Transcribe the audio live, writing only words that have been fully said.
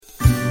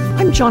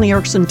I'm Joni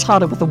Eareckson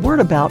Tada with a word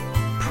about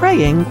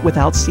praying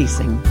without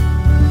ceasing.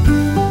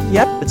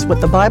 Yep, it's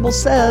what the Bible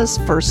says.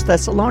 1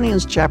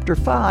 Thessalonians chapter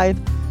 5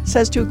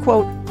 says to,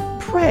 quote,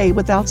 pray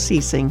without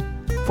ceasing,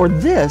 for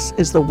this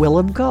is the will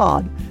of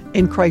God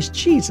in Christ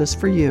Jesus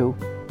for you.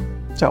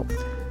 So,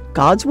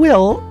 God's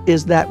will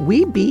is that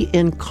we be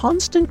in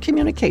constant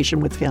communication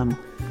with Him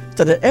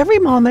so that every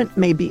moment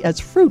may be as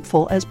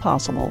fruitful as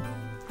possible.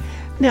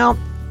 Now,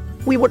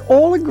 we would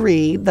all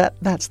agree that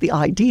that's the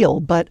ideal,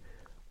 but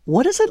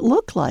what does it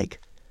look like?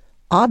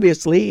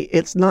 Obviously,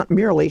 it's not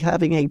merely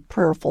having a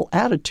prayerful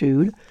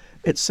attitude.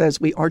 It says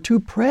we are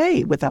to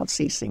pray without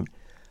ceasing.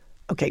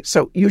 Okay,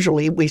 so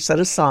usually we set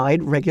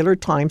aside regular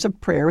times of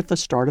prayer at the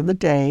start of the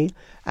day,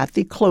 at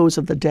the close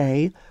of the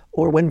day,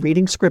 or when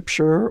reading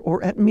scripture,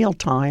 or at meal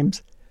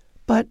times.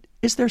 But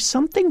is there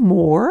something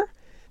more?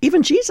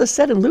 Even Jesus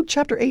said in Luke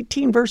chapter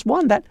 18, verse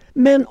 1, that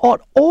men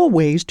ought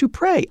always to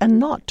pray and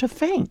not to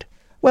faint.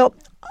 Well,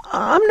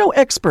 I'm no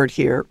expert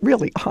here,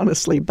 really,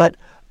 honestly, but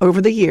over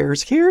the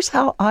years, here's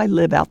how I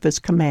live out this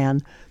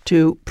command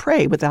to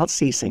pray without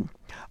ceasing.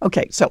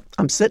 Okay, so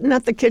I'm sitting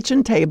at the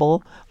kitchen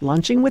table,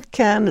 lunching with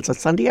Ken. It's a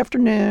Sunday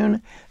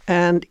afternoon,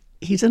 and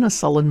he's in a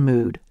sullen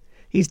mood.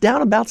 He's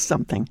down about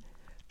something.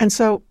 And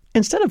so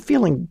instead of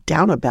feeling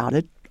down about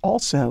it,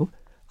 also,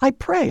 I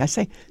pray. I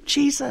say,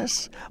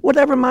 Jesus,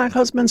 whatever my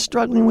husband's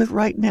struggling with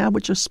right now,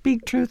 would you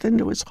speak truth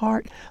into his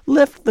heart,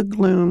 lift the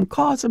gloom,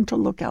 cause him to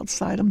look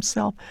outside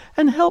himself,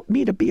 and help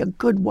me to be a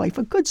good wife,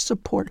 a good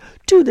support.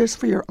 Do this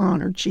for your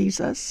honor,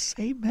 Jesus.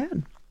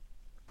 Amen.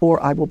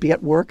 Or I will be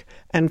at work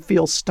and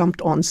feel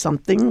stumped on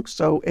something,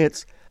 so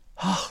it's,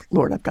 oh,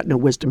 Lord, I've got no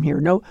wisdom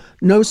here,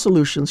 no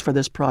solutions for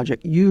this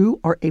project. You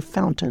are a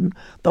fountain,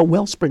 the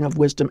wellspring of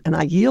wisdom, and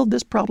I yield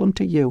this problem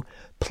to you.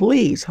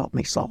 Please help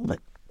me solve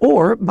it.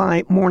 Or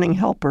my morning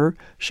helper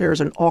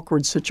shares an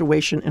awkward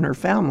situation in her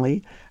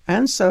family,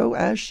 and so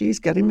as she's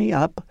getting me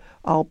up,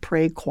 I'll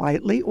pray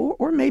quietly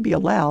or maybe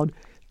aloud,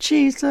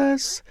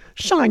 Jesus,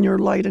 shine your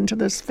light into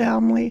this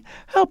family.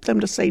 Help them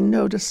to say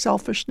no to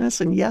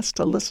selfishness and yes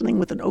to listening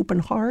with an open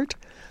heart.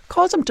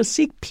 Cause them to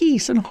seek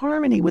peace and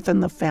harmony within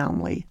the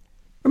family.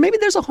 Or maybe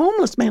there's a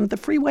homeless man at the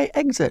freeway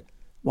exit.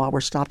 While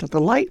we're stopped at the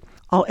light,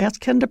 I'll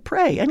ask Ken to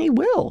pray, and he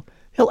will.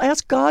 He'll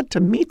ask God to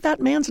meet that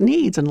man's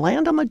needs and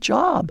land him a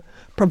job,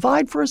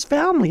 provide for his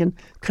family, and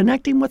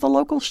connect him with a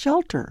local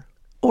shelter.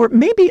 Or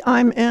maybe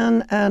I'm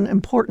in an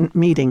important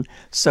meeting,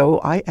 so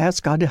I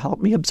ask God to help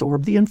me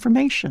absorb the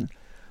information.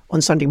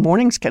 On Sunday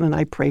mornings, Ken and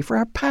I pray for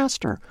our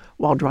pastor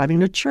while driving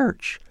to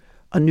church.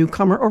 A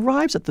newcomer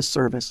arrives at the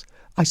service.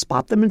 I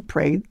spot them and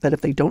pray that if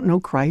they don't know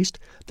Christ,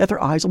 that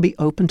their eyes will be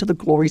open to the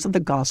glories of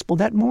the gospel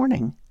that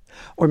morning.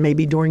 Or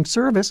maybe during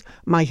service,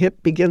 my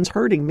hip begins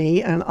hurting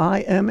me and I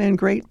am in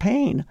great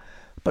pain.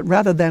 But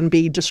rather than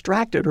be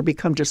distracted or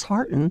become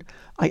disheartened,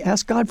 I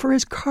ask God for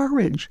His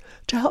courage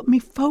to help me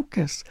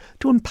focus,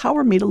 to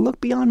empower me to look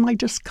beyond my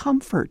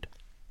discomfort.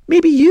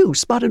 Maybe you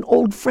spot an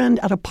old friend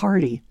at a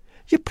party.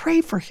 You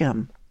pray for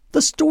him.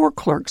 The store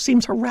clerk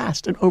seems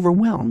harassed and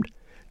overwhelmed.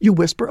 You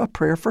whisper a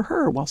prayer for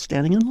her while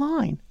standing in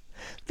line.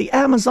 The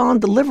Amazon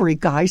delivery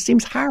guy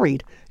seems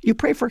harried. You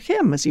pray for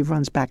him as he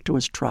runs back to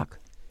his truck.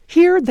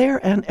 Here,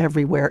 there, and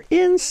everywhere,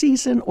 in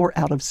season or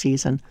out of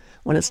season,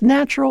 when it's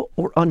natural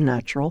or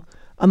unnatural,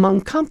 among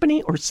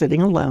company or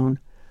sitting alone,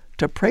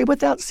 to pray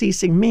without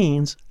ceasing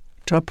means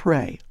to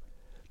pray.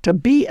 To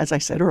be, as I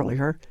said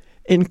earlier,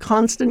 in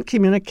constant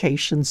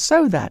communication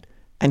so that,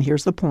 and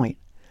here's the point,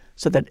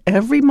 so that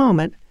every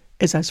moment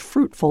is as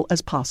fruitful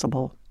as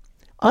possible.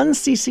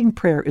 Unceasing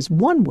prayer is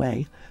one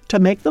way to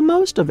make the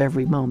most of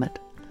every moment.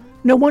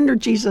 No wonder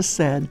Jesus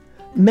said,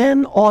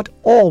 men ought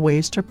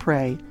always to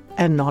pray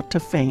and not to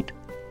faint.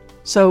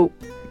 So,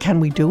 can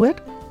we do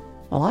it?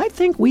 Well, I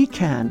think we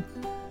can.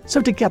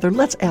 So together,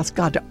 let's ask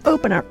God to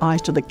open our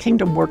eyes to the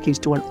kingdom work He's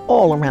doing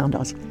all around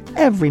us,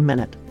 every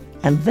minute.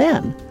 And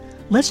then,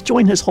 let's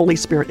join His Holy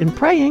Spirit in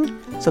praying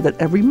so that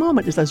every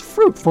moment is as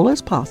fruitful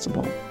as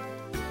possible.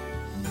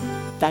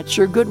 That's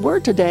your good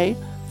word today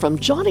from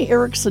Joni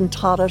Eareckson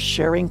Tada,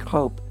 sharing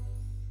hope.